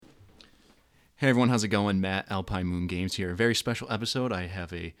Hey everyone, how's it going? Matt, Alpine Moon Games here. Very special episode. I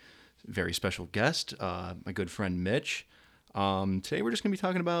have a very special guest, my good friend Mitch. Today we're just going to be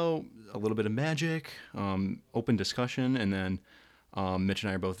talking about a little bit of Magic, open discussion, and then Mitch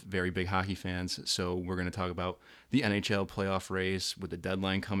and I are both very big hockey fans, so we're going to talk about the NHL playoff race with the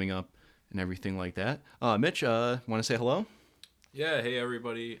deadline coming up and everything like that. Mitch, want to say hello? Yeah, hey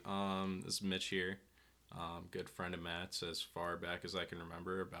everybody. This is Mitch here. Good friend of Matt's as far back as I can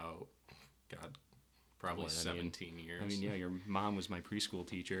remember, about probably 17 years. Yeah, your mom was my preschool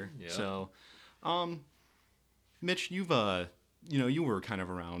teacher. Yeah. So, Mitch, you were kind of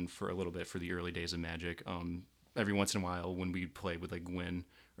around for a little bit for the early days of Magic. Every once in a while, when we'd play with like Gwyn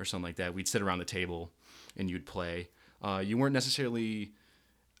or something like that, we'd sit around the table and you'd play. You weren't necessarily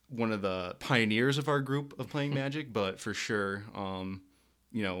one of the pioneers of our group of playing Magic, but for sure,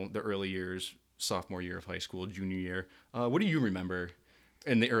 the early years, sophomore year of high school, junior year. What do you remember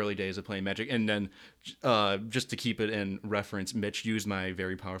in the early days of playing Magic? And then just to keep it in reference, Mitch used my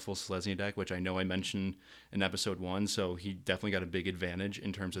very powerful Selesnya deck, which I know I mentioned in episode 1, so he definitely got a big advantage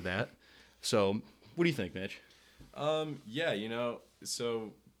in terms of that. So what do you think, Mitch?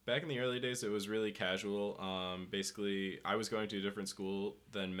 So back in the early days, it was really casual. Basically, I was going to a different school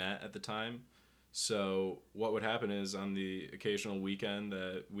than Matt at the time. So what would happen is on the occasional weekend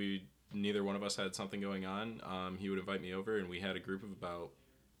that neither one of us had something going on, he would invite me over, and we had a group of about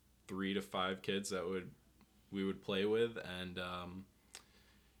 3 to 5 kids that we would play with, and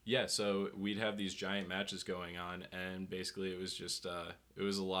so we'd have these giant matches going on, and basically it was just it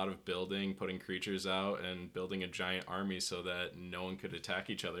was a lot of building, putting creatures out, and building a giant army so that no one could attack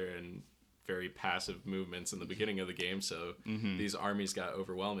each other, and very passive movements in the beginning of the game. So these armies got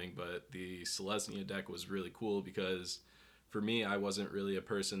overwhelming, but the Selesnya deck was really cool because for me, I wasn't really a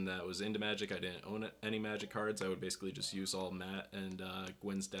person that was into Magic. I didn't own any Magic cards. I would basically just use all Matt and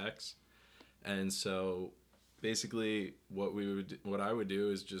Gwyn's decks. And so basically what I would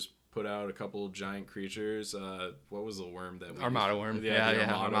do is just put out a couple giant creatures. What was the worm that we Armada used? Worm.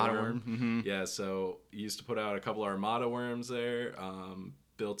 Yeah, Armada Worm. Mm-hmm. Yeah, so used to put out a couple Armada Worms there,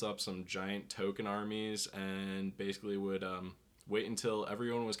 built up some giant token armies, and basically would wait until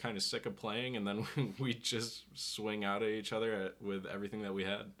everyone was kind of sick of playing, and then we'd just swing out at each other with everything that we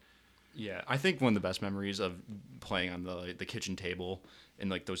had. Yeah, I think one of the best memories of playing on the kitchen table in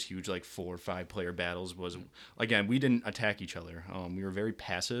like those huge like 4 or 5 player battles was, again, we didn't attack each other. We were very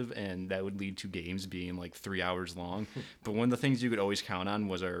passive, and that would lead to games being like 3 hours long. But one of the things you could always count on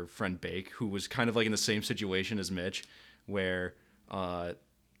was our friend Bake, who was kind of like in the same situation as Mitch, where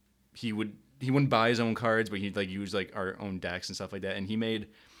he wouldn't buy his own cards, but he'd like use like our own decks and stuff like that. And he made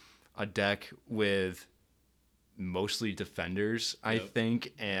a deck with mostly defenders, I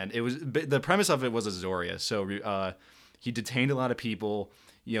think, and it was the premise of it was Azoria. So he detained a lot of people.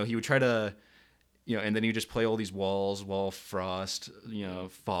 He would try to, and then he would just play all these walls, Wall of Frost,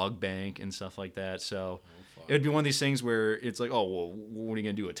 Fog Bank and stuff like that. So it would be one of these things where it's like, oh, well, what are you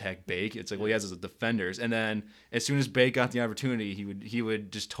gonna do? Attack Bake? It's like, well, he has his defenders, and then as soon as Bake got the opportunity, he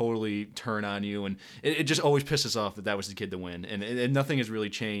would just totally turn on you, and it just always pissed us off that was the kid to win, and nothing has really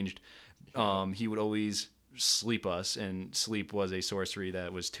changed. He would always sleep us, and sleep was a sorcery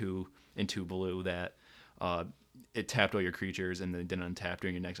that was 2 and 2 blue that it tapped all your creatures and then didn't untap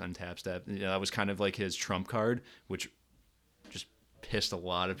during your next untap step. That was kind of like his trump card, which just pissed a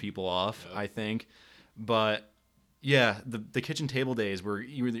lot of people off, I think. But yeah, the kitchen table days were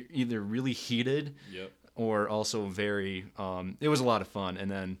either really heated or also very it was a lot of fun.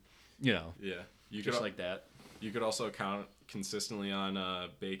 And then like that. You could also count consistently on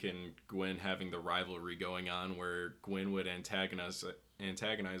Bake and Gwyn having the rivalry going on, where Gwyn would antagonize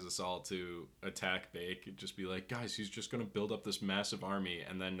us all to attack Bake. It'd just be like, guys, he's just going to build up this massive army,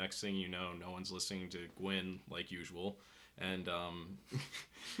 and then next thing you know, no one's listening to Gwyn like usual. And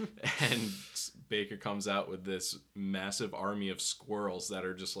and Baker comes out with this massive army of squirrels that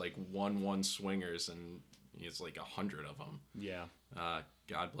are just like 1/1 swingers, and it's like 100 of them. Yeah.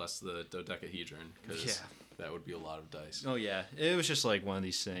 God bless the dodecahedron, because that would be a lot of dice. Oh yeah, it was just like one of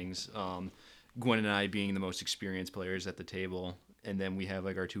these things. Gwen and I being the most experienced players at the table, and then we have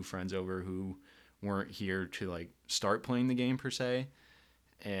like our 2 friends over who weren't here to like start playing the game per se.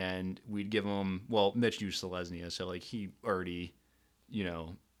 And we'd give him, well, Mitch used Selesnya, so like he already,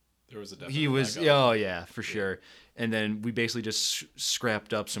 there was a definite he was, oh yeah, for sure. And then we basically just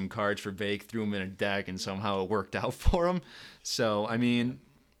scrapped up some cards for Bake, threw them in a deck, and somehow it worked out for him. So I mean,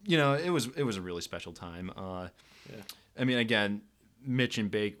 it was a really special time. I mean, again, Mitch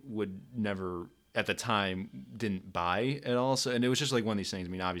and Bake would never at the time didn't buy at all. So, and it was just like one of these things. I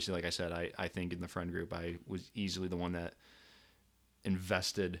mean, obviously, like I said, I think in the friend group I was easily the one that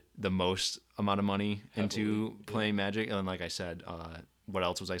invested the most amount of money into Heavily, playing Magic. And like I said, what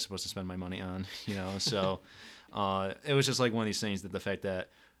else was I supposed to spend my money on? So it was just like one of these things that the fact that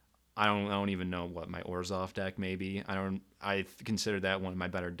I don't even know what my Orzhov deck maybe. I consider that one of my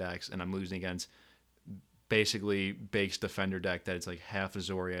better decks, and I'm losing against basically Bake's Defender deck that it's like half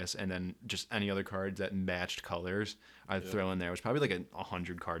Azorius and then just any other cards that matched colors I'd throw in there. It was probably like a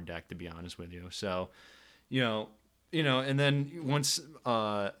 100 card deck, to be honest with you. So, and then once,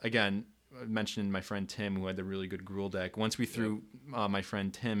 again, I mentioned my friend Tim, who had the really good Gruul deck. Once we threw my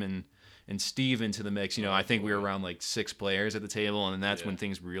friend Tim and Steve into the mix, I think we were around like 6 players at the table, and that's when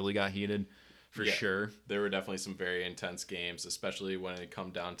things really got heated. For sure. There were definitely some very intense games, especially when it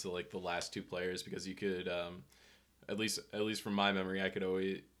come down to like the last 2 players, because you could, at least from my memory,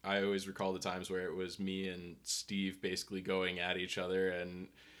 I always recall the times where it was me and Steve basically going at each other, and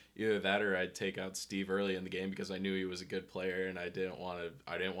either that or I'd take out Steve early in the game because I knew he was a good player and I didn't want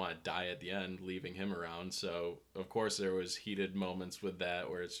to die at the end leaving him around. So of course there was heated moments with that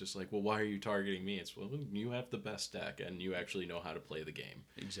where it's just like, well, why are you targeting me? It's, well, you have the best deck and you actually know how to play the game.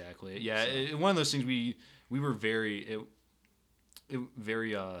 Exactly. Yeah. So. One of those things we were very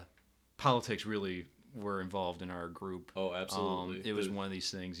politics really were involved in our group. Oh, absolutely. It was one of these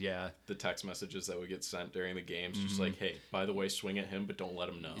things, yeah. The text messages that would get sent during the games, just like, hey, by the way, swing at him, but don't let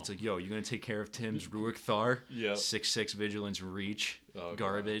him know. It's like, yo, you gonna take care of Tim's Rurik Thar? Yep. 6/6 Vigilance Reach. Oh,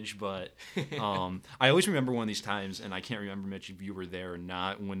 garbage. God. But I always remember one of these times, and I can't remember, Mitch, if you were there or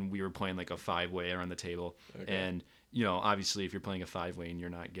not, when we were playing like a 5-way around the table. Okay. And obviously, if you're playing a 5-way and you're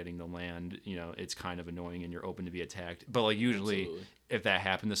not getting the land, it's kind of annoying and you're open to be attacked. But like usually, if that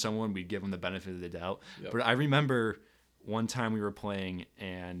happened to someone, we'd give them the benefit of the doubt. Yep. But I remember one time we were playing,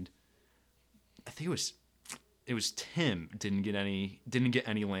 and I think it was Tim didn't get any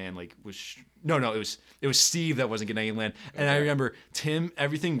land. Like it was Steve that wasn't getting any land. And I remember Tim,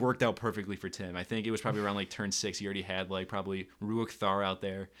 everything worked out perfectly for Tim. I think it was probably around like turn 6. He already had like probably Rurik Thar out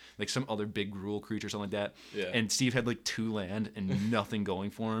there, like some other big Gruul creature, something like that. Yeah. And Steve had like 2 land and nothing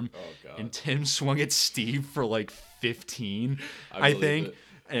going for him. Oh God. And Tim swung at Steve for like 15, I think. It.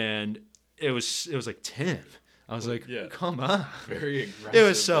 And it was like, Tim. I was like, come on. Very aggressive. It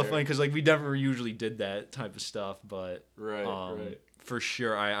was so funny because like we never usually did that type of stuff, but right. For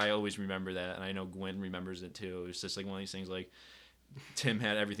sure, I always remember that, and I know Gwen remembers it too. It was just like one of these things like Tim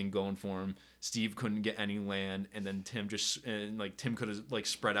had everything going for him. Steve couldn't get any land, and then Tim could have like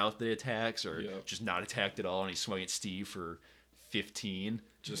spread out the attacks or just not attacked at all, and he swung at Steve for 15.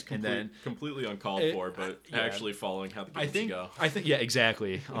 Just completely uncalled for, but actually following how the games go. I think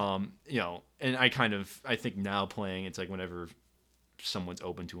exactly. And I think now playing, it's like whenever someone's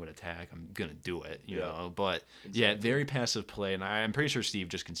open to an attack, I'm gonna do it, you know. But very passive play, and I'm pretty sure Steve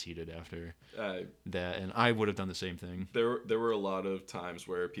just conceded after that, and I would have done the same thing. There were a lot of times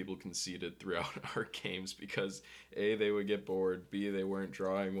where people conceded throughout our games because A, they would get bored, B, they weren't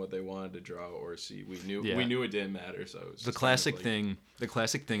drawing what they wanted to draw, or C, we knew it didn't matter. So it was the classic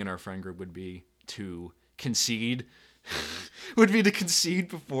thing in our friend group would be to concede. would be to concede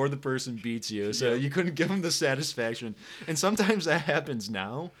before the person beats you, so you couldn't give them the satisfaction. And sometimes that happens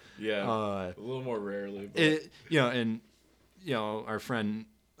now. Yeah, a little more rarely. But.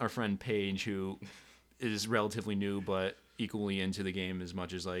 Our friend Paige, who is relatively new but equally into the game as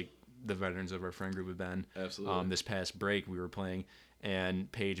much as like the veterans of our friend group have been. Absolutely. This past break we were playing,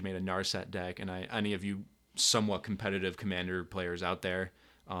 and Paige made a Narset deck, and any of you somewhat competitive Commander players out there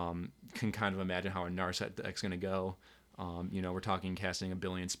can kind of imagine how a Narset deck's going to go. We're talking casting 1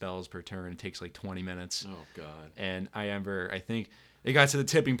 billion spells per turn. It takes like 20 minutes. Oh, God. And I think it got to the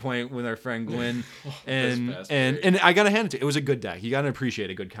tipping point with our friend Gwen, and I got to hand it to it. It was a good deck. You got to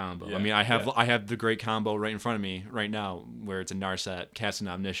appreciate a good combo. Yeah, I mean, I have the great combo right in front of me right now, where it's a Narset, casting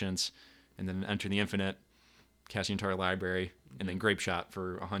Omniscience, and then enter the Infinite, cast the entire library, and then Grape Shot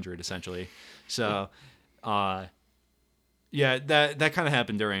for 100 essentially. So, that kind of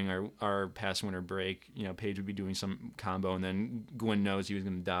happened during our past winter break. Paige would be doing some combo, and then Gwen knows he was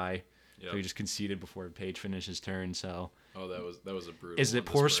going to die. Yep. So he just conceded before Paige finished his turn. So that was a brutal. Is it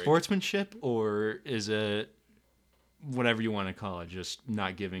poor sportsmanship, or is it whatever you want to call it, just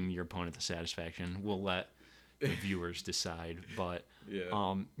not giving your opponent the satisfaction? We'll let the viewers decide. But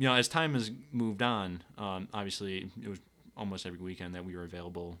as time has moved on, obviously it was almost every weekend that we were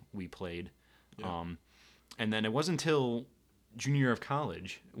available, we played. Yeah. And then it wasn't until junior year of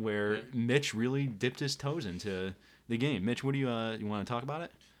college where Mitch really dipped his toes into the game. Mitch, what do you want to talk about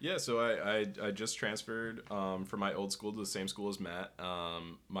it? Yeah, so I just transferred from my old school to the same school as Matt.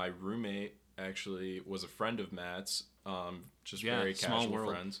 My roommate actually was a friend of Matt's just Yeah, very small casual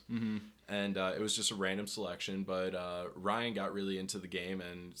world. friends. Mm-hmm. And it was just a random selection, but Ryan got really into the game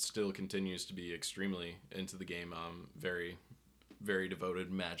and still continues to be extremely into the game. Very, very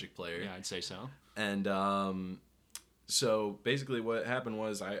devoted Magic player. Yeah, I'd say so. And so basically what happened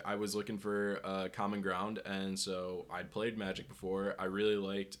was I was looking for common ground, and so I'd played Magic before. I really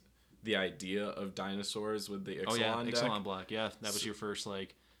liked the idea of dinosaurs with the Ixalan deck. Ixalan block. Yeah, that was your first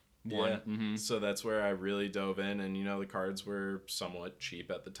like one. Yeah. Mm-hmm. So that's where I really dove in, and the cards were somewhat cheap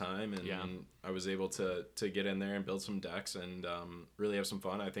at the time, and I was able to get in there and build some decks and really have some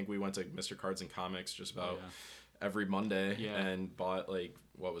fun. I think we went to Mr. Cards and Comics just about every Monday and bought like,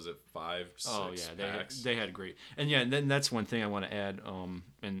 what was it, 5, 6 packs. They had great, and then that's one thing I want to add.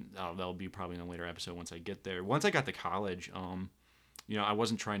 And that'll be probably in a later episode once I get there. Once I got to college, I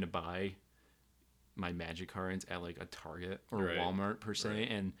wasn't trying to buy my Magic cards at like a Target or Walmart per se,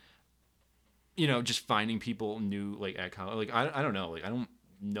 and just finding people new like at college. Like I don't know, like I don't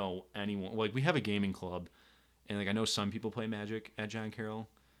know anyone. Like we have a gaming club, and like I know some people play Magic at John Carroll.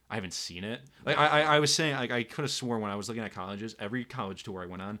 I haven't seen it. Like I was saying, like I could have sworn when I was looking at colleges, every college tour I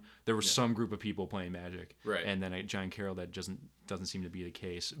went on, there was some group of people playing Magic. Right. And then at John Carroll, that doesn't seem to be the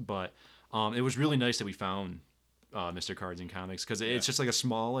case. But it was really nice that we found Mr. Cards and Comics, because it's just like a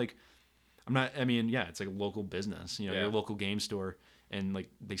small it's like a local business. Your local game store, and like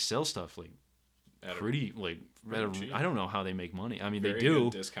they sell stuff like pretty like I don't know how they make money. I mean, Very they do.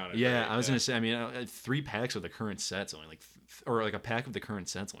 good discounted yeah, rate, I was gonna say. I mean, 3 packs of the current sets only like, or like a pack of the current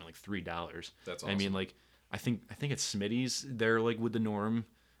sets only like $3. That's awesome. I mean, like I think it's Smitty's. They're like with the norm.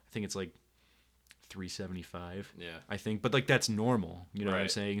 I think it's like $3.75. Yeah. I think, but like that's normal. You know what I'm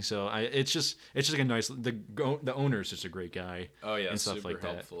saying? So it's just like a nice. The owner's just a great guy. Oh yeah, and stuff super like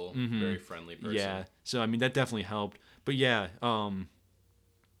helpful, that. Mm-hmm. very friendly person. Yeah. So I mean that definitely helped. But yeah,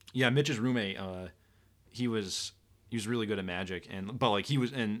 Mitch's roommate, he was really good at Magic, but like he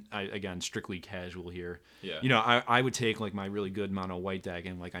was, and again strictly casual here. Yeah. I would take like my really good mono white deck,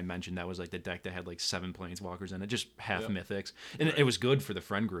 and like I mentioned, that was like the deck that had like 7 planeswalkers in it, just half mythics, and it was good for the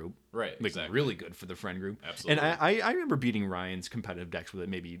friend group. Right. Like exactly. really good for the friend group. Absolutely. And I remember beating Ryan's competitive decks with it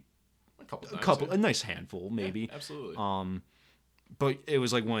maybe a couple, a nice handful maybe. Yeah, absolutely. But it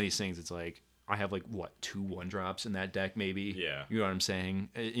was like one of these things. It's like I have like 2 1-drops in that deck maybe. Yeah. You know what I'm saying?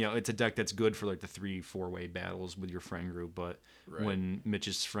 It's a deck that's good for like the 3-4 way battles with your friend group, but when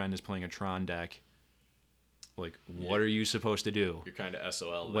Mitch's friend is playing a Tron deck, like what are you supposed to do? You're kind of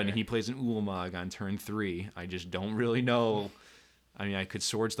SOL there. When he plays an Ulamog on turn 3, I just don't really know. I mean, I could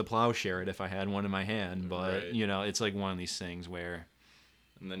Swords to Plowshare it if I had one in my hand, but it's like one of these things where.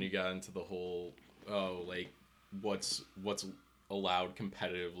 And then you got into the whole what's allowed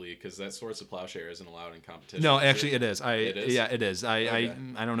competitively, because that Swords to Plowshare isn't allowed in competition. No, actually, it is. It is? Yeah, it is. I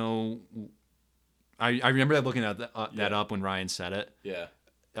don't know. I remember looking at that up when Ryan said it. Yeah.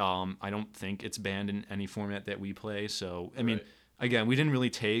 I don't think it's banned in any format that we play. So I mean, again, we didn't really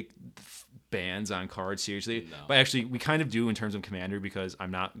take bans on cards seriously, but actually we kind of do in terms of Commander, because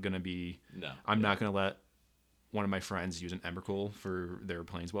I'm not gonna let one of my friends use an Emrakul for their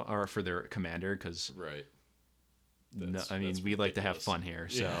Planeswalker or for their Commander, because we like to have fun here,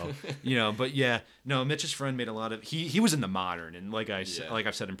 so But Mitch's friend made a lot of. He was in the Modern, and like I've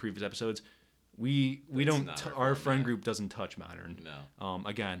said in previous episodes, we don't. Our friend group doesn't touch Modern. No.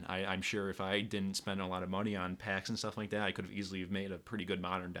 Again, I'm sure if I didn't spend a lot of money on packs and stuff like that, I could have easily made a pretty good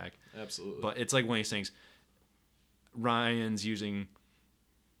Modern deck. Absolutely. But it's like one of these things. Ryan's using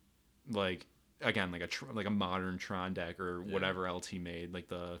like a Modern Tron deck or whatever else he made, like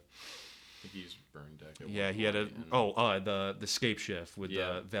the. I think he used Burn deck. He had the Scape Shift with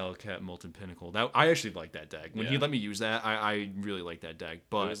the Valakut Molten Pinnacle. That I actually like that deck. When he let me use that, I really like that deck.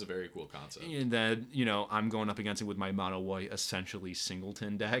 But it was a very cool concept. And then I'm going up against it with my mono white essentially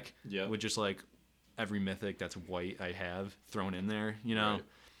singleton deck. Yeah. With just like every mythic that's white I have thrown in there. Right.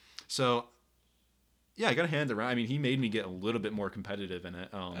 So. Yeah, I got to hand it around. I mean, he made me get a little bit more competitive in it.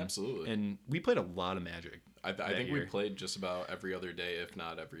 Absolutely. And we played a lot of Magic. I think we played just about every other day, if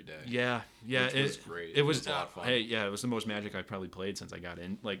not every day. Yeah. Which was great. It was a lot of fun. It was the most Magic I've probably played since I got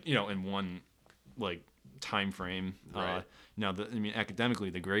in. Like, in one time frame. Right. Now, academically,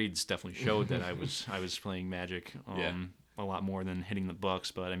 the grades definitely showed that I was playing Magic a lot more than hitting the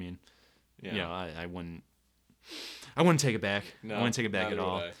books. But I mean, I wouldn't take it back. No, I wouldn't take it back at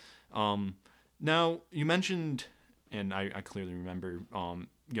all. I. Now, you mentioned, and I clearly remember,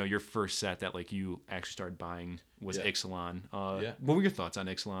 your first set that like you actually started buying was Ixalan. What were your thoughts on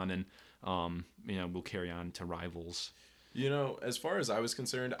Ixalan? And we'll carry on to Rivals. As far as I was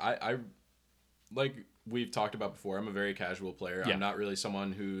concerned, I like we've talked about before, I'm a very casual player. Yeah. I'm not really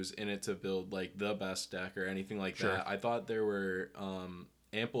someone who's in it to build like the best deck or anything like Sure. that. I thought there were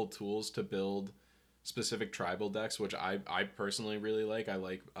ample tools to build specific tribal decks, which I personally really like. I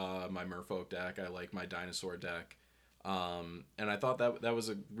like my Merfolk deck. I like my Dinosaur deck. And I thought that was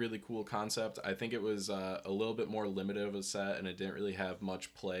a really cool concept. I think it was a little bit more limited of a set, and it didn't really have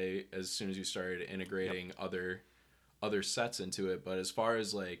much play as soon as you started integrating other sets into it. But as far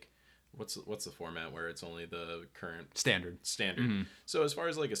as like what's the format where it's only the current Standard. Mm-hmm. So as far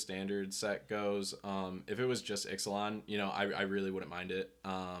as like a standard set goes, if it was just Ixalan, I really wouldn't mind it.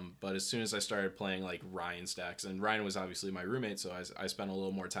 But as soon as I started playing like Ryan stacks, and Ryan was obviously my roommate, so I spent a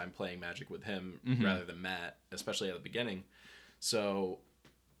little more time playing Magic with him rather than Matt, especially at the beginning. So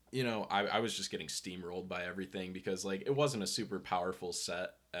I was just getting steamrolled by everything because like it wasn't a super powerful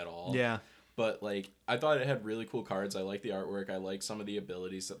set at all. Yeah. But like I thought it had really cool cards. I liked the artwork. I liked some of the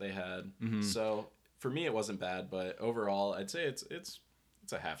abilities that they had. So for me, it wasn't bad. But overall, I'd say it's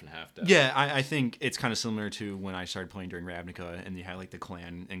a half and half deck. Yeah, I think it's kind of similar to when I started playing during Ravnica, and you had like the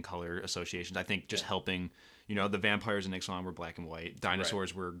clan and color associations. I think just helping, the vampires in Ixalan were black and white.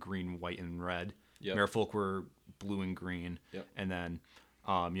 Dinosaurs were green, white, and red. Yep. Merfolk were blue and green. Yep. And then,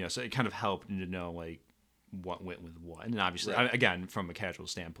 so it kind of helped to know like what went with what. And obviously, Right. again, from a casual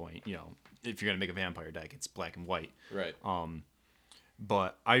standpoint, if you're gonna make a vampire deck, it's black and white. Right.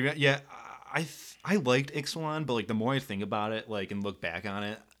 But I liked Ixalan, but like the more I think about it, like and look back on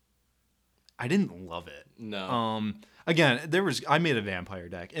it, I didn't love it. No. Again, I made a vampire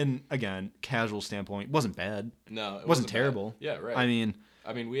deck, and again, casual standpoint, wasn't bad. No, it wasn't bad. terrible. Yeah, right. I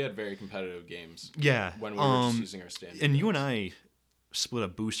mean, we had very competitive games. yeah. When we were just using our standard. And you and I split a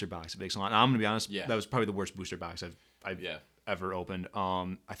booster box of Ixalan. I'm gonna be honest, Yeah. that was probably the worst booster box I've ever opened.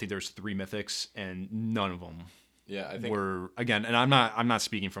 I think there's 3 mythics, and none of them Yeah, I think were again. And I'm not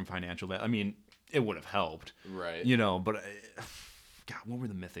speaking from financial value. I mean, it would have helped, right. But God, what were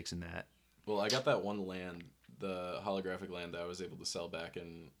the mythics in that? Well, I got that one land, the holographic land that I was able to sell back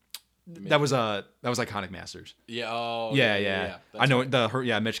in. That was Iconic Masters. Yeah. Oh. Yeah. I know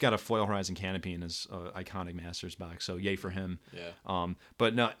right. Mitch got a Foil Horizon Canopy in his Iconic Masters box, so yay for him. Yeah.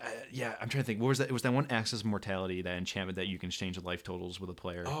 But no, I'm trying to think. What was that? It was that one Access Mortality, that enchantment that you can exchange the life totals with a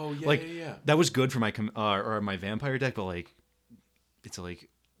player. Oh yeah. Like yeah. that was good for my or my vampire deck, but like it's like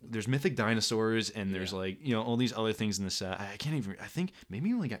there's mythic dinosaurs and there's like all these other things in the set. I can't even. I think maybe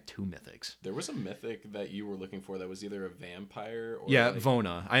you only got 2 mythics. There was a mythic that you were looking for that was either a vampire or yeah, like,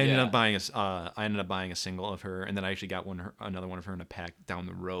 Vona. I ended up buying a single of her, and then I actually got another one of her in a pack down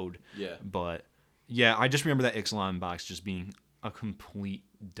the road. Yeah. But yeah, I just remember that Ixalan box just being a complete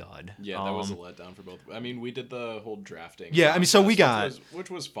dud. Yeah, that was a letdown for both. We did the whole drafting. Yeah, so we got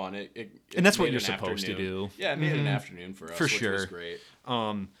which was fun. It and that's what made you're an supposed to afternoon. do. Yeah, it made an afternoon for us, For which sure. was great.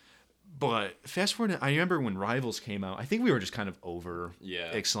 But fast forward, I remember when Rivals came out. I think we were just kind of over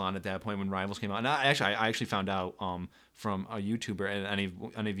Ixalan at that point when Rivals came out. And I actually found out from a YouTuber, and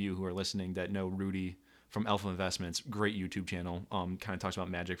any of you who are listening that know Rudy from Alpha Investments, great YouTube channel, kind of talks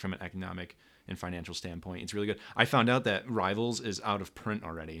about Magic from an economic and financial standpoint. It's really good. I found out that Rivals is out of print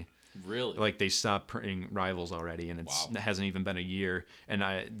already. Really? Like they stopped printing Rivals already, and it hasn't even been a year. And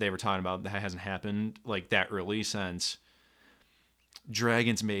they were talking about that hasn't happened like that early since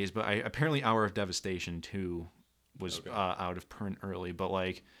Dragon's Maze, but apparently Hour of Devastation 2 was out of print early. But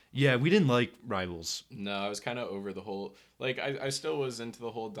like, yeah, we didn't like Rivals. No, I was kind of over the whole like I still was into the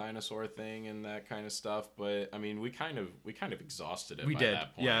whole dinosaur thing and that kind of stuff, but we kind of exhausted it. We by did.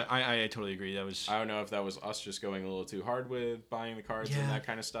 That point. Yeah, I totally agree. That was. I don't know if that was us just going a little too hard with buying the cards and that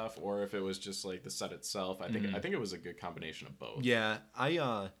kind of stuff, or if it was just like the set itself. I think it was a good combination of both. Yeah,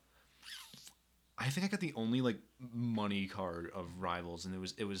 I think I got the only like money card of Rivals, and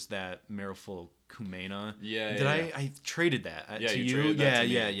it was that Merfolk Kumena. Yeah. Did I traded that to you? Traded that to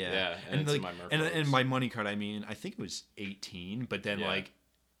me. Yeah. And like my and my money card. I mean, I think it was 18, but then like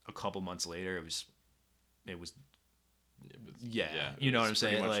a couple months later, it was. You know what I'm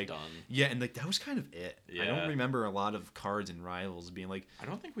saying? Like, done. yeah, and like that was kind of it. Yeah. I don't remember a lot of cards in Rivals being like. I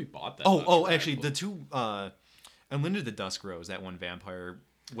don't think we bought that. Actually, the two Unlimited the Dusk Rose, that one vampire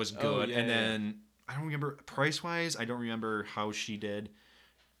was good, and then I don't remember price wise. I don't remember how she did.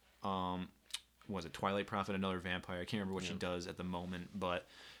 Was it Twilight Prophet, another vampire? I can't remember what she does at the moment, but.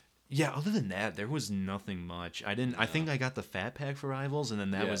 Yeah, other than that, there was nothing much. I think I got the fat pack for Rivals, and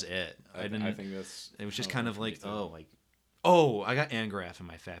then that was it. I think that's. It was just kind of like, I got Angrath in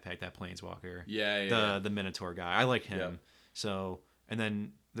my fat pack, that Planeswalker. Yeah. The Minotaur guy. I like him. Yep. So, and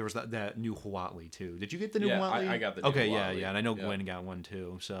then there was that new Huatli too. Did you get the new Huatli? I got the new Huatli. Yeah, and I know Gwen got one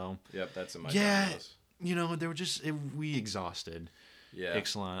too. So. Yep, that's in my. Yeah, they were just we exhausted. Yeah.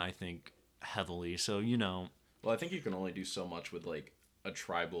 Ixalan, I think. heavily. So, you know, Well, I think you can only do so much with like a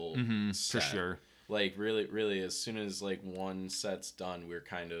tribal for set. sure. Like really, as soon as like one set's done, we're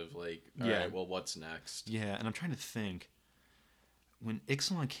kind of like, all Yeah. right, well, what's next? Yeah, and I'm trying to think. When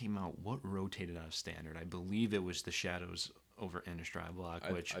Ixalan came out, what rotated out of standard? I believe it was the Shadows over Innistrad Block,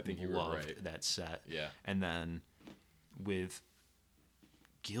 which I think you were loved right. that set. Yeah. And then with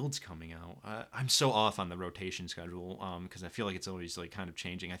Guilds coming out, I'm so off on the rotation schedule because I feel like it's always like kind of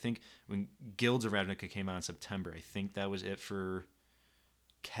changing. I think when Guilds of Ravnica came out in September, I think that was it for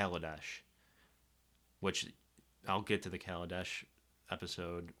Kaladesh, which I'll get to the Kaladesh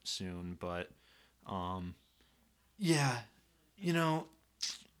episode soon, but yeah, you know,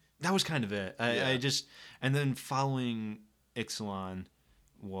 that was kind of it. I just, and then following Ixalan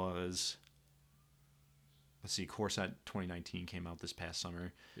was, let's see, Core Set 2019 came out this past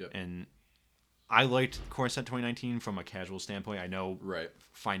summer. Yep. And I liked Core Set 2019 from a casual standpoint. I know Right.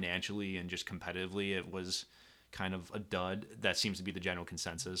 financially and just competitively it was kind of a dud. That seems to be the general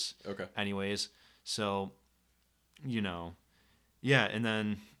consensus. Okay. Anyways, so, you know, yeah, and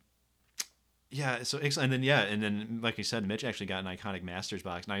then... Yeah, so and then like you said, Mitch actually got an iconic Masters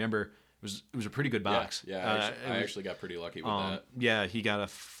box, and I remember it was a pretty good box. Yeah, I actually got pretty lucky with that. Yeah, he got a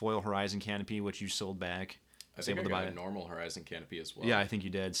foil Horizon canopy, which you sold back. I think I got a normal Horizon canopy as well. Yeah, I think you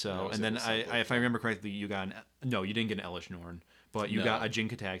did. So, and then if I remember correctly, you got no, you didn't get an Elish Norn, but you got a Jin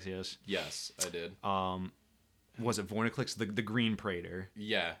Cataxias. Yes, I did. Was it Vorniclix, the green Praetor?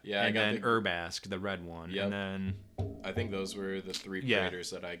 Yeah. And I got then Urbask, the red one. Yep. And then I think those were the three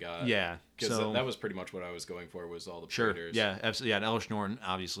Praetors that I got. Yeah. Because so, that was pretty much what I was going for, was all the sure. Praetors. Yeah, absolutely. Yeah, and Elish Norn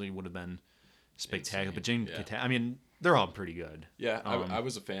obviously would have been spectacular. Insane. But Jin Yeah. Cataxias, I mean, they're all pretty good. Yeah, I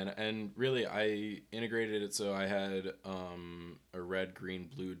was a fan. And really, I integrated it so I had a red, green,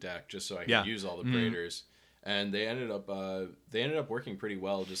 blue deck just so I could use all the Praetors. And they ended up working pretty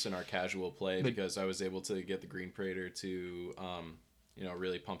well just in our casual play because I was able to get the Green Praetor to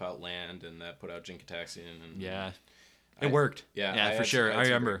really pump out land, and that put out Jin Cataxian. And it worked. Yeah, for sure. I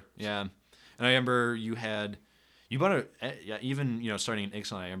remember. Yeah, and I remember you bought even starting in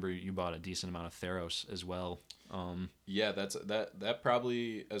Ixalan, I remember you bought a decent amount of Theros as well. Yeah, that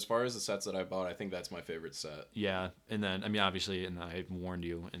probably, as far as the sets that I bought, I think that's my favorite set. Yeah, and then I mean obviously, and I warned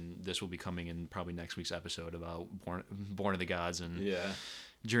you, and this will be coming in probably next week's episode about Born of the Gods and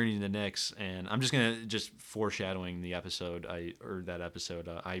Journey to the Nyx, and I'm just foreshadowing the episode. I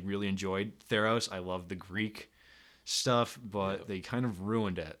really enjoyed Theros. I love the Greek stuff, but they kind of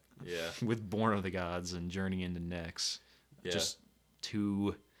ruined it. Yeah, with Born of the Gods and Journey into Nyx, just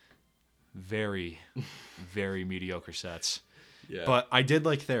two very, very mediocre sets. Yeah. But I did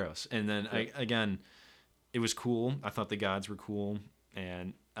like Theros, and then it was cool. I thought the gods were cool,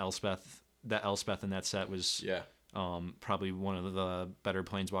 and Elspeth in that set was probably one of the better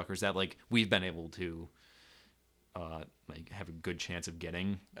planeswalkers that like we've been able to have a good chance of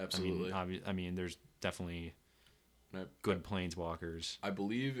getting. Absolutely. I mean, there's definitely good planeswalkers. I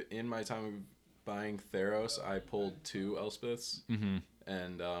believe in my time of buying Theros, I pulled 2 Elspeths. Mm-hmm.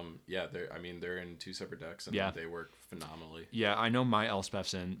 And they're in 2 separate decks, and they work phenomenally. Yeah, I know my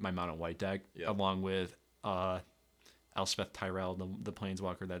Elspeth's in my mono white deck, along with Elspeth Tyrell, the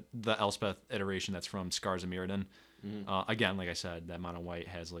planeswalker, the Elspeth iteration that's from Scars of Mirrodin. Mm-hmm. Again, like I said, that mono white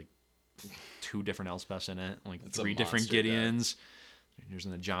has like 2 different Elspeths in it, like it's 3 different Gideons. Deck. There's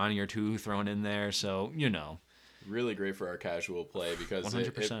a Johnny or 2 thrown in there, so really great for our casual play because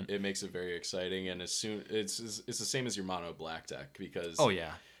it makes it very exciting, and it's the same as your mono black deck because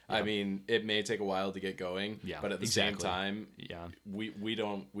I mean, it may take a while to get going, but at the same time, we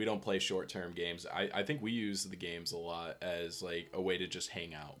don't play short-term games. I think we use the games a lot as like a way to just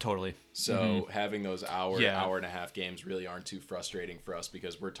hang out. Totally. So having those hour and a half games really aren't too frustrating for us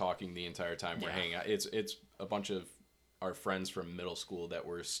because we're talking the entire time we're hanging out. It's a bunch of our friends from middle school that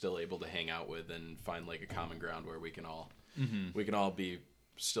we're still able to hang out with and find like a common ground where we can all be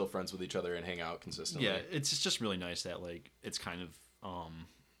still friends with each other and hang out consistently. Yeah, it's just really nice that like it's kind of I'm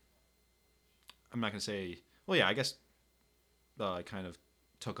not gonna say I guess kind of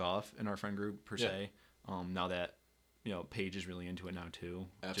took off in our friend group per se. Now that Paige is really into it now too.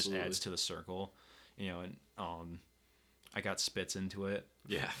 Absolutely. Just adds to the circle. And I got Spitz into it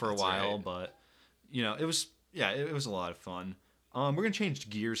for a while, but it was. Yeah, it was a lot of fun. We're going to change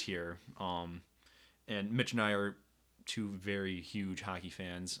gears here. And Mitch and I are 2 very huge hockey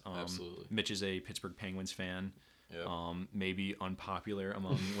fans. Absolutely. Mitch is a Pittsburgh Penguins fan. Yep. Maybe unpopular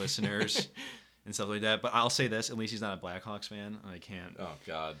among listeners and stuff like that. But I'll say this, at least he's not a Blackhawks fan. I can't. Oh,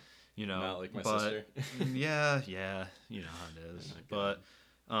 God. Not like my sister. yeah, you know how it is.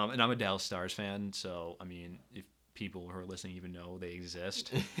 Oh, and I'm a Dallas Stars fan, so, I mean, if people who are listening even know they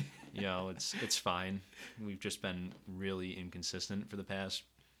exist. it's fine. We've just been really inconsistent for the past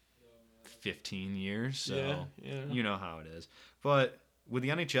 15 years, so you know how it is. But with the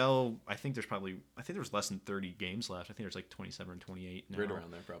NHL, I think there's less than 30 games left. I think there's like 27 or 28 now. Right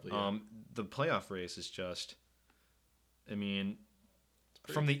around there, probably. Yeah. The playoff race is just, I mean,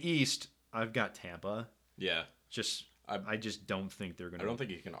 from the East, I've got Tampa. Yeah. I just don't think they're gonna. I don't think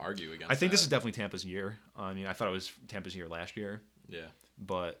you can argue against. I think this is definitely Tampa's year. I mean, I thought it was Tampa's year last year. Yeah.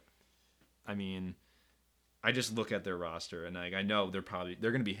 But, I mean, I just look at their roster and I know they're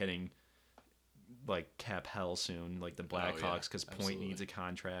gonna be hitting like cap hell soon, like the Blackhawks, because Point needs a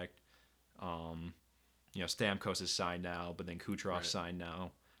contract. Stamkos is signed now, but then Kucherov's signed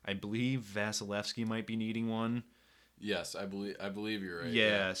now. I believe Vasilevsky might be needing one. Yes, I believe you're right.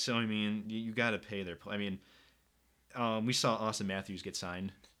 Yeah, so I mean, you got to pay their. I mean, we saw Austin Matthews get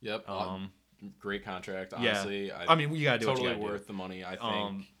signed. Yep. Great contract. Honestly, yeah. I mean, you got to do totally what you gotta worth the money. I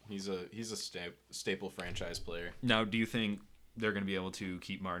think he's a staple franchise player. Now, do you think they're going to be able to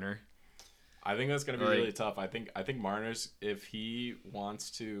keep Marner? I think that's going to be really tough. I think Marner's, if he wants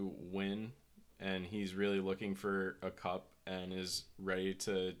to win and he's really looking for a cup and is ready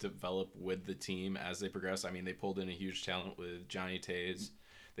to develop with the team as they progress. I mean, they pulled in a huge talent with Johnny Taves.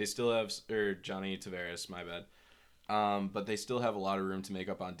 They still have Johnny Tavares, my bad. But they still have a lot of room to make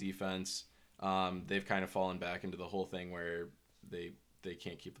up on defense. They've kind of fallen back into the whole thing where they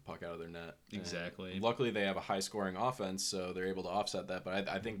can't keep the puck out of their net. Exactly. And luckily, they have a high-scoring offense, so they're able to offset that. But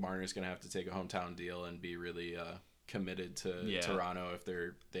I think Marner's going to have to take a hometown deal and be really committed to Toronto if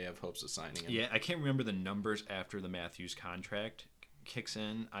they have hopes of signing him. Yeah, I can't remember the numbers after the Matthews contract kicks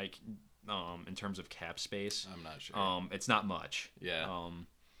in. In terms of cap space, I'm not sure. It's not much. Yeah.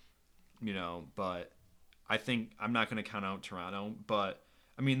 But I think I'm not going to count out Toronto, but.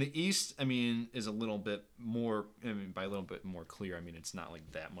 I mean, the East, is a little bit more, by a little bit more clear, it's not,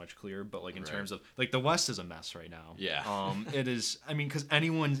 like, that much clearer, but, like, in terms of, like, the West is a mess right now. Yeah. It is, because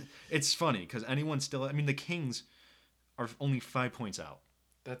it's funny, because anyone still, the Kings are only 5 points out.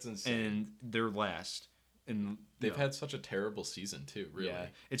 That's insane. And they're last. And they've had such a terrible season, too, really. Yeah.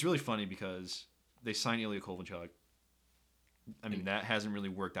 It's really funny because they signed Ilya Kovalchuk. That hasn't really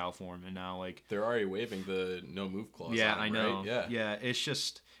worked out for him, and now like they're already waiving the no move clause. Yeah, on him, I know. Right? Yeah.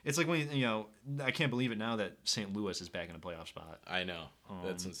 It's like when I can't believe it now that St. Louis is back in a playoff spot. I know.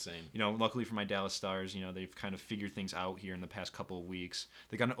 That's insane. Luckily for my Dallas Stars, they've kind of figured things out here in the past couple of weeks.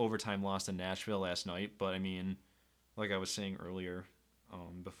 They got an overtime loss to Nashville last night, but like I was saying earlier,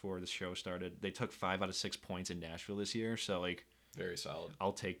 before the show started, they took 5 out of 6 points in Nashville this year. So like, very solid.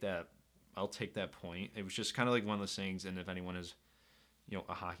 I'll take that point. It was just kind of like one of those things, and if anyone is,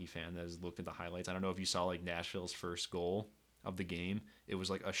 a hockey fan that has looked at the highlights, I don't know if you saw like Nashville's first goal of the game. It was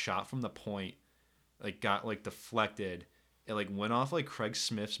like a shot from the point, like got like deflected. It like went off like Craig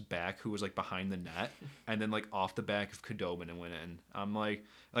Smith's back, who was like behind the net, and then like off the back of Khudobin and went in. I'm like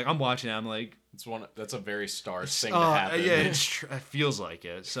I'm watching it. I'm like, that's a very Stars thing to happen. Yeah, it feels like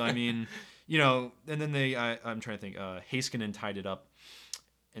it. So and then I'm trying to think. Heiskanen tied it up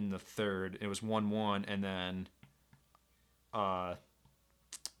in the third. It was 1-1, and then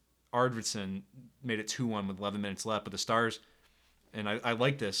Arvidsson made it 2-1 with 11 minutes left. But the Stars, and I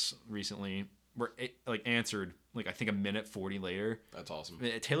like this recently, were like answered like I think a minute 40 later. That's awesome.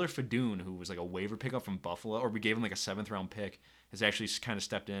 Taylor Fadoon, who was like a waiver pickup from Buffalo, or we gave him like a 7th round pick, has actually kind of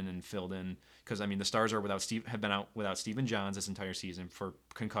stepped in and filled in because the Stars have been out without Stephen Johns this entire season for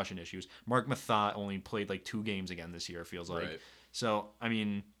concussion issues. Mark Mathot only played like 2 games again this year. It feels like. Right. So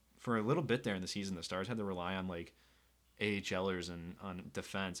for a little bit there in the season, the Stars had to rely on like AHLers and on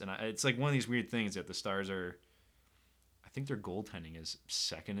defense, and it's like one of these weird things that the Stars are. I think their goaltending is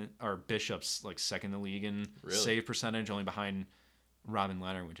second, or Bishop's like second in the league in save percentage, only behind Robin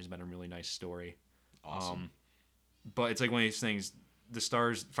Leonard, which has been a really nice story. Awesome. But it's like one of these things. The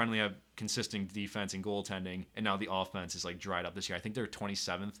Stars finally have consistent defense and goaltending, and now the offense is like dried up this year. I think they're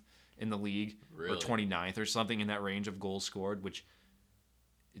 27th in the league, or 29th, or something in that range of goals scored, which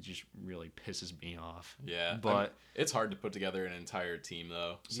it just really pisses me off. Yeah, but it's hard to put together an entire team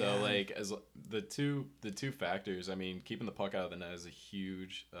though. So like as the two factors, keeping the puck out of the net is a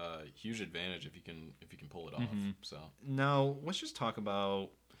huge advantage if you can pull it off. So now let's just talk about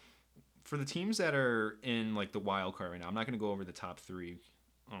for the teams that are in like the wild card right now. I'm not going to go over the top 3,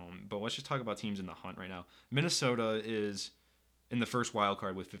 but let's just talk about teams in the hunt right now. Minnesota is in the first wild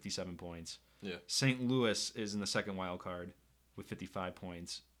card with 57 points. Yeah. St. Louis is in the second wild card with 55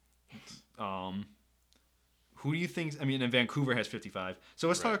 points. Who do you think? And Vancouver has 55. So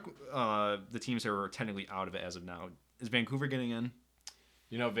let's talk the teams that are technically out of it as of now. Is Vancouver getting in?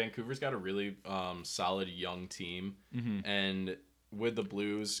 Vancouver's got a really solid young team, and with the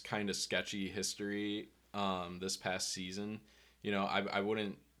Blues' kind of sketchy history this past season, I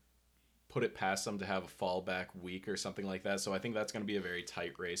wouldn't put it past them to have a fallback week or something like that. So I think that's going to be a very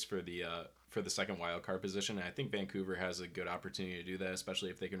tight race for the second wild card position. And I think Vancouver has a good opportunity to do that, especially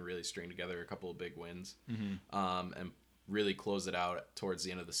if they can really string together a couple of big wins and really close it out towards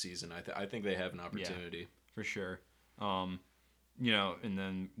the end of the season. I think they have an opportunity. Yeah, for sure. And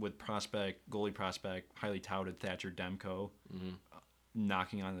then with goalie prospect, highly touted Thatcher Demko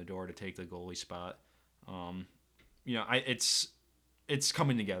knocking on the door to take the goalie spot. It's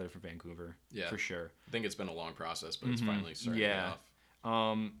coming together for Vancouver, for sure. I think it's been a long process, but it's finally starting to pay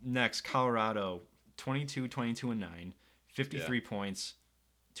off. Next, Colorado, 22-9, 53 points,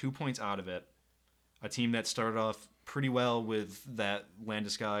 2 points out of it. A team that started off pretty well with that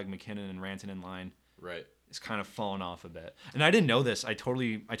Landeskog, McKinnon, and Rantanen line. Right. It's kind of fallen off a bit. And I didn't know this. I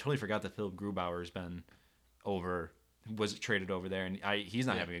totally forgot that Philip Grubauer's was traded over there, and he's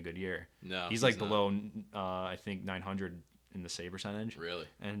not having a good year. No, he's like below, I think 900 in the save percentage. Really?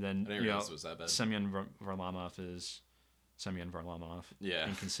 And then I didn't realize it was that bad. Semyon Varlamov is Varlamov. Yeah.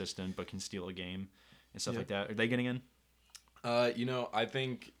 Inconsistent, but can steal a game and stuff like that. Are they getting in? I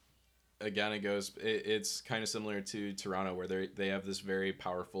think again it's kind of similar to Toronto, where they have this very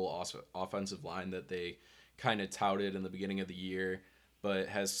powerful offensive line that they kind of touted in the beginning of the year, but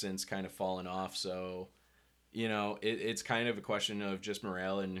has since kind of fallen off. So it's kind of a question of just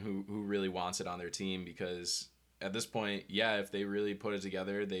morale and who really wants it on their team, because at this point, if they really put it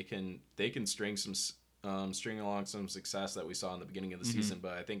together, they can string along some success that we saw in the beginning of the season.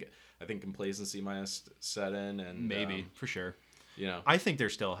 But I think complacency might have set in, and maybe for sure. I think they're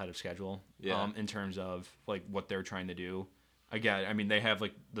still ahead of schedule. In terms of like what they're trying to do. Again, I mean, they have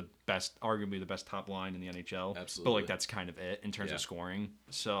like arguably the best top line in the NHL. Absolutely. But like that's kind of it in terms of scoring.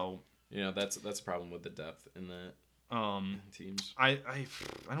 So that's a problem with the depth in the teams. I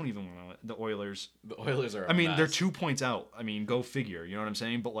don't even want to. The Oilers. The Oilers are. They're 2 points out. I mean, go figure. You know what I'm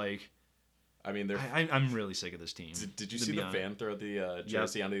saying? But like, I'm really sick of this team. Did you see the fan throw the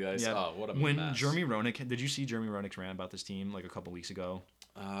jersey onto the ice? Yep. Oh, what a When mess! Jeremy Roenick, did you see Jeremy Roenick's rant about this team like a couple weeks ago?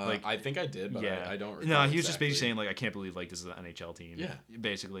 I think I did, but I don't recall. No, he was just basically saying like, I can't believe like this is an NHL team. Yeah,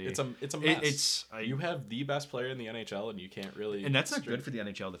 basically, it's a mess. You have the best player in the NHL, and you can't really. And that's not good for the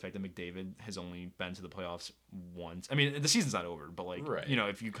NHL. The fact that McDavid has only been to the playoffs once. I mean, the season's not over, but like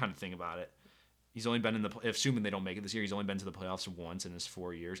if you kind of think about it, he's only been in assuming they don't make it this year, he's only been to the playoffs once in his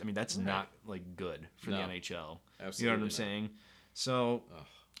 4 years. I mean, that's not like good for the NHL. Absolutely, you know what I'm saying? So.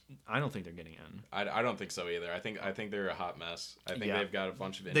 I don't think they're getting in. I don't think so either. I think they're a hot mess. I think they've got a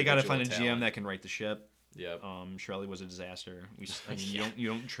bunch of. They got to find a GM that can right the ship. Yep. Shirley was a disaster. You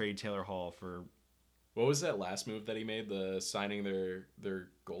don't trade Taylor Hall for. What was that last move that he made? The signing their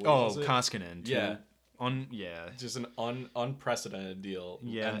goalie. Oh, Koskinen. Yeah. Just an unprecedented deal.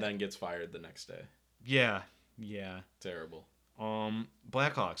 Yeah. And then gets fired the next day. Yeah. Terrible.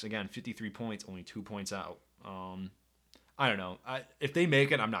 Blackhawks again, 53 points, only 2 points out. I don't know. If they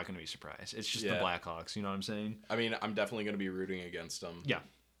make it, I'm not going to be surprised. It's just the Blackhawks. You know what I'm saying? I mean, I'm definitely going to be rooting against them. Yeah.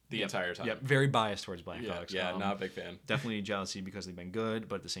 The entire time. Yeah. Very biased towards Blackhawks. Yeah. Not a big fan. Definitely jealousy because they've been good,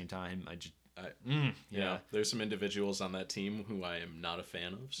 but at the same time, there's some individuals on that team who I am not a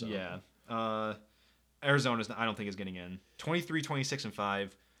fan of. So. Yeah. Arizona's. I don't think is getting in. 23, 26, and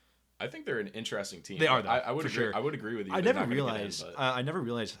 5. I think they're an interesting team. They are. Though, I would agree. Sure. I would agree with you. I never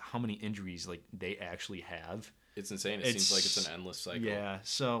realized how many injuries like they actually have. It's insane. It seems like it's an endless cycle. Yeah,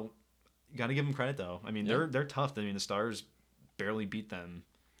 so you got to give them credit though. I mean, they're tough. I mean, the Stars barely beat them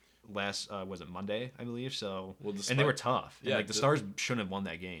last was it Monday, I believe. So and they were tough. Yeah, and, like the Stars shouldn't have won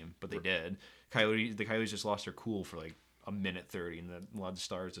that game, but they did. The Coyotes just lost their cool for like a minute 30 and allowed the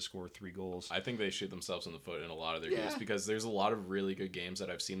Stars to score 3 goals. I think they shoot themselves in the foot in a lot of their games because there's a lot of really good games that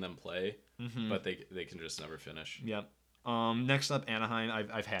I've seen them play, but they can just never finish. Yep. Next up, Anaheim.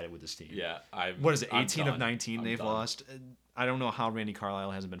 I've had it with this team. Yeah, what is it? 18 of 19 they've lost. I don't know how Randy Carlyle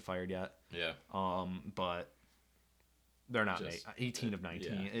hasn't been fired yet. Yeah. But they're not 18 of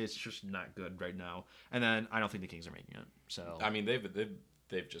 19. Yeah. It's just not good right now. And then I don't think the Kings are making it. So I mean,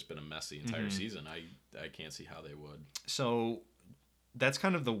 they've just been a mess the entire season. I can't see how they would. So that's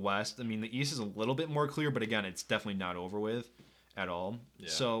kind of the West. I mean, the East is a little bit more clear, but again, it's definitely not over with at all. Yeah.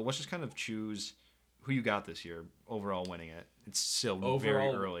 So let's just kind of choose who you got this year overall winning it. It's still very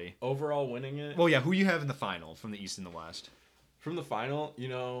early. Overall winning it? Well, yeah, who you have in the final from the East and the West? From the final,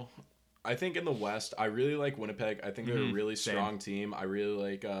 I think in the West, I really like Winnipeg. I think they're a really strong team. I really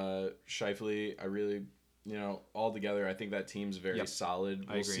like Scheifele. I really altogether, I think that team's very Yep. solid.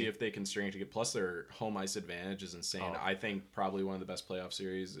 I We'll agree. see if they can string it together. Plus, their home ice advantage is insane. Oh. I think probably one of the best playoff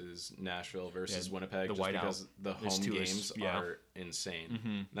series is Nashville versus Yeah, Winnipeg, the just whiteout. because the There's home two games yeah. are insane.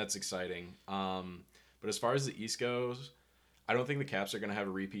 Mhm. That's exciting. But as far as the East goes, I don't think the Caps are going to have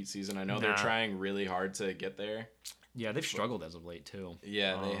a repeat season. I know they're Nah. trying really hard to get there. Yeah, they've struggled as of late too.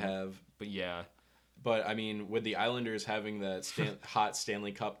 Yeah, they have. But yeah, But I mean, with the Islanders having that hot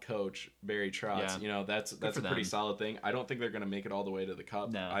Stanley Cup coach Barry Trotz, Yeah. That's a for pretty them. solid thing. I don't think they're going to make it all the way to the Cup.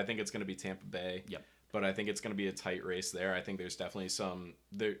 No. I think it's going to be Tampa Bay. Yep. But I think it's going to be a tight race there. I think there's definitely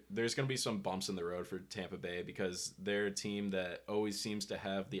there's going to be some bumps in the road for Tampa Bay because they're a team that always seems to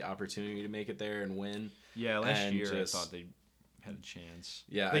have the opportunity to make it there and win. yeah. Last And year just- I thought they had a chance.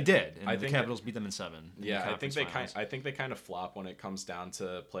 Yeah, they did. And I the think Capitals beat them in 7. in the Yeah, I think conference they finals. I think they kind of flop when it comes down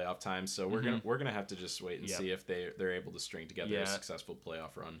to playoff time. So we're gonna have to just wait and Yep. see if they're able to string together Yeah. a successful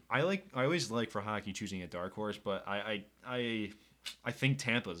playoff run. I always like for hockey choosing a dark horse, but I think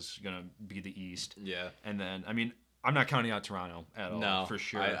Tampa's gonna be the East, Yeah. and then I mean I'm not counting out Toronto at all. No, for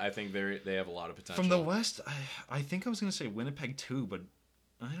sure. I think they have a lot of potential. From the West, I think I was gonna say Winnipeg too, but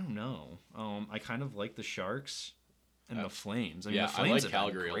I don't know. I kind of like the Sharks and the Flames. I mean, yeah, the I Flames like have been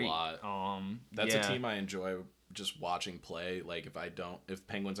Calgary a great. lot. That's yeah. a team I enjoy just watching play. Like if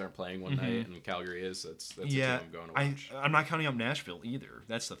Penguins aren't playing one night and Calgary is, that's a team I'm going to watch. I'm not counting up Nashville either.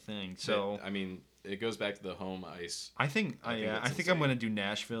 That's the thing. So I mean, it goes back to the home ice. I think I think I it's think I'm insane. going to do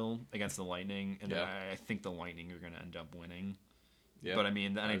Nashville against the Lightning, and Yeah. I think the Lightning are going to end up winning. Yeah, But I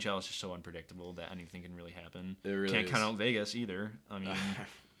mean, the NHL is just so unpredictable that anything can really happen. It really Can't is. count out Vegas either. I mean,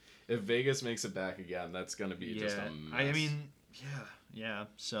 if Vegas makes it back again, that's going to be just a mess. I mean, yeah.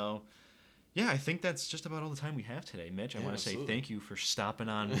 So, yeah, I think that's just about all the time we have today, Mitch. I Yeah, want to say absolutely. thank you for stopping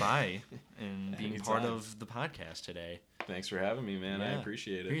on by and being part Anytime. of the podcast today. Thanks for having me, man. I Yeah,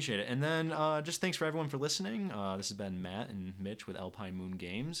 appreciate it. Appreciate it. And then just thanks for everyone for listening. This has been Matt and Mitch with Alpine Moon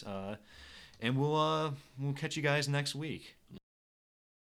Games. And we'll catch you guys next week.